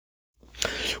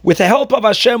With the help of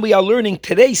Hashem, we are learning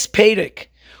today's Perek,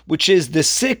 which is the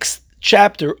 6th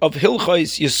chapter of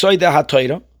Hilchos Yesoda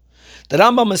HaTorah. The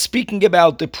Rambam is speaking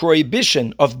about the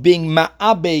prohibition of being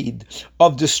ma'abed,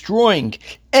 of destroying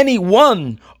any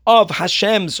one of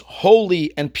Hashem's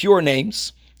holy and pure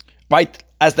names, right?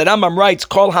 As the Rambam writes,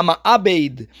 Kol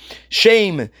ha'ma'abed,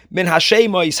 Shem, min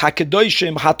Hashemois,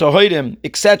 HaKadoshim, HaTahorim,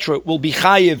 etc., will be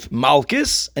chayiv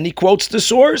malchus, and he quotes the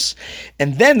source,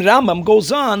 and then Rambam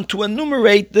goes on to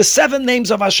enumerate the 7 names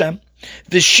of Hashem,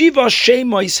 the Shiva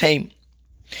Shemois Heim.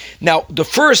 Now, the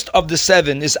first of the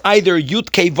 7 is either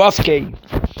Yud Kei Vav Kei,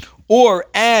 or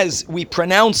as we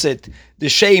pronounce it, the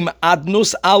Shem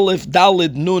Adnus Aleph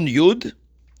Dalid Nun Yud.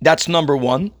 That's number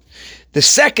 1. The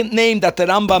second name that the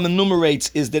Rambam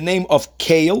enumerates is the name of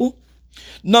Kael.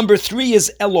 Number 3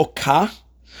 is Elokah.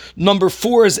 Number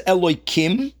 4 is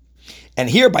Eloikim. And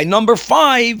here by number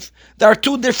 5, there are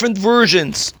 2 different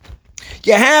versions.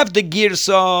 You have the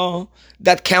Girsa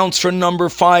that counts for number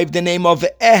 5, the name of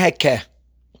Eheke,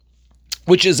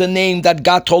 which is a name that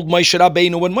God told Moshe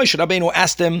Rabbeinu when Moshe Rabbeinu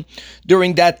asked him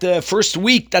during that first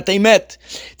week that they met,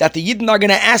 that the Yidden are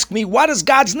going to ask me, what is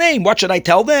God's name? What should I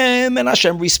tell them? And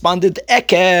Hashem responded,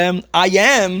 Eke, I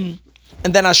am.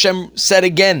 And then Hashem said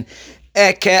again,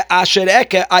 Eke, Asher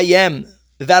Eke, I am,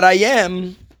 that I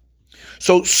am.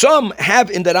 So some have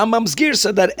in the Rambam's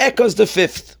Girsa that Eke is the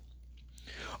 5th.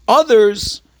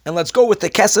 Others, and let's go with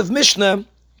the Kesef Mishnah,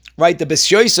 right, the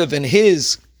Bes Yosef in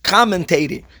his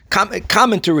commentary on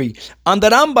the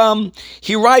Rambam,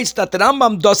 he writes that the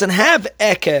Rambam doesn't have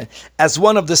Eke as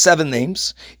one of the 7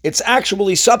 names. It's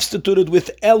actually substituted with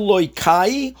Eloi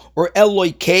Kai or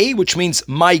Eloi K, which means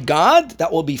my God.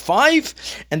 That will be 5,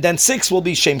 and then 6 will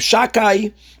be Shem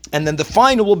Shakai, and then the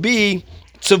final will be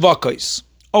Tzavakos.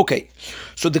 Okay,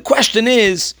 so the question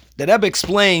is, the Rebbe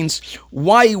explains,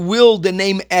 why will the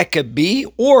name Eke be,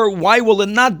 or why will it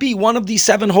not be one of these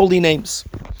 7 holy names?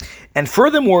 And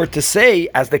furthermore, to say,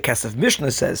 as the Kesef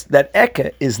Mishnah says, that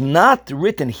Eke is not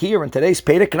written here in today's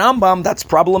Perek Rambam, that's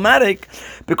problematic,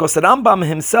 because the Rambam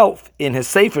himself, in his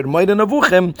Sefer Moed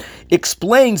Nevuchim,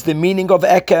 explains the meaning of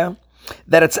Eke,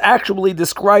 that it's actually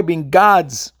describing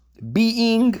God's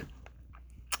being,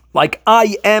 like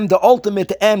I am, the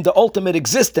ultimate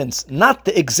existence, not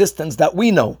the existence that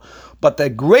we know, but the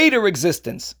greater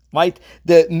existence, right?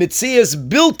 The Mitzias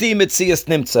Bilti Mitzias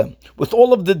Nimtza, with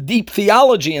all of the deep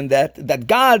theology in that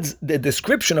the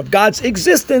description of God's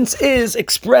existence is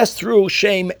expressed through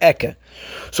Shem Eke.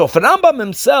 So if Rambam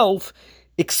himself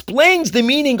explains the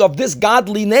meaning of this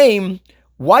godly name,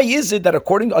 why is it that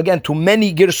according, again, to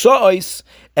many Girsa'os,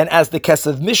 and as the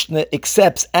Kesef Mishnah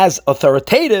accepts as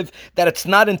authoritative, that it's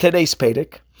not in today's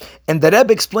Perek? And the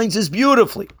Rebbe explains this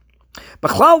beautifully.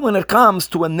 But when it comes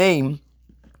to a name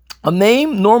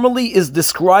normally is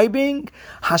describing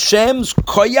Hashem's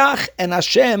koyach and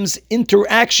Hashem's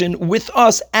interaction with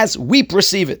us as we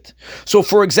perceive it. So,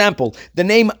 for example, the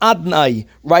name Adnai,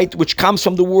 right, which comes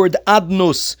from the word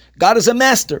Adnus, God is a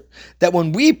master, that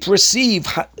when we perceive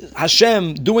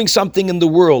Hashem doing something in the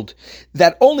world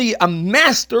that only a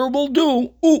master will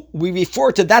do, we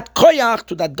refer to that koyach,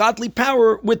 to that godly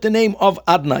power, with the name of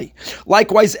Adnai.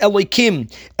 Likewise,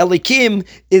 Eloikim. Eloikim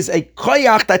is a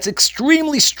koyach that's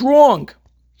extremely strong.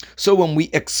 So when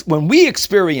we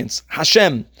experience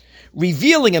Hashem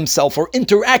revealing himself or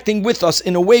interacting with us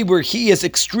in a way where he is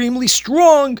extremely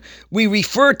strong, we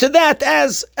refer to that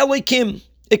as Eloikim,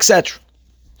 etc.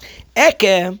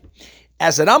 Eke,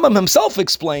 as the Rambam himself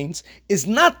explains, is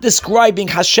not describing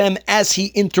Hashem as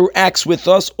he interacts with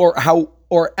us or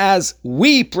as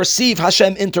we perceive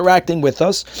Hashem interacting with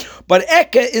us, but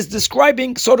Eke is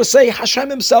describing, so to say, Hashem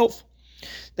himself.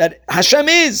 That Hashem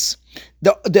is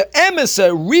the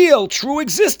emissary, real, true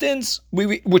existence,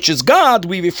 which is God.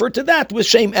 We refer to that with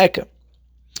Shem Eke.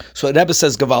 So the Rebbe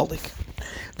says Gavaldik.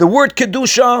 The word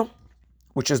Kedusha,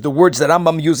 which is the words that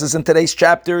Rambam uses in today's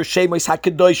chapter, Shemois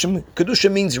HaKadoshim. Kedusha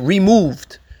means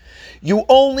removed. You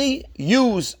only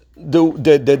use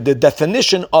the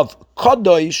definition of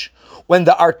Kadosh when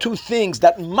there are 2 things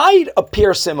that might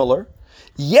appear similar,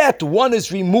 yet one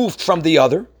is removed from the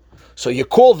other. So you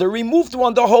call the removed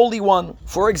one the holy one.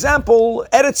 For example,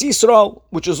 Eretz Yisrael,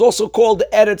 which is also called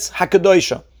Eretz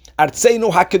HaKadosha, Artseinu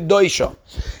HaKadosha.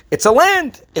 It's a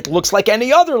land. It looks like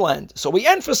any other land. So we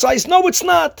emphasize, no, it's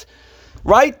not,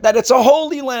 right? That it's a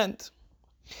holy land.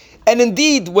 And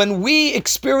indeed, when we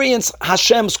experience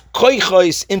Hashem's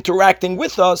koichos interacting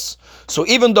with us, so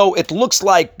even though it looks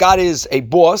like God is a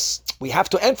boss, we have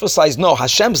to emphasize, no,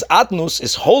 Hashem's adnus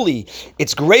is holy,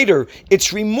 it's greater,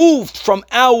 it's removed from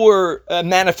our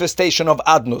manifestation of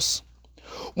adnus.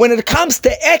 When it comes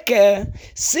to Eke,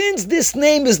 since this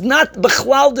name is not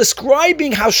Bechlal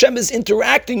describing how Hashem is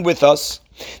interacting with us,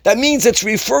 that means it's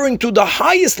referring to the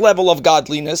highest level of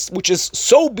godliness, which is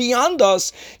so beyond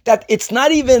us that it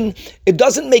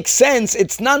doesn't make sense,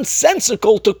 it's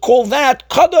nonsensical to call that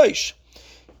Kadosh.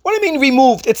 What do I mean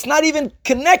removed? It's not even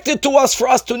connected to us for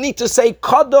us to need to say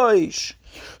Kadosh.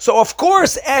 So of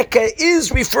course Eke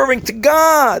is referring to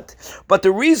God, but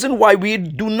the reason why we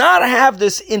do not have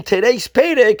this in today's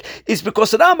Perek is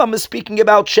because the Rambam is speaking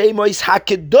about Shemois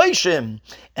HaKedoshim,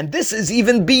 and this is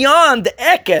even beyond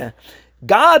Eke.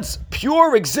 God's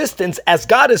pure existence as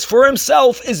God is for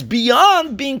himself is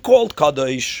beyond being called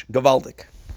Kadosh. Gavaldik.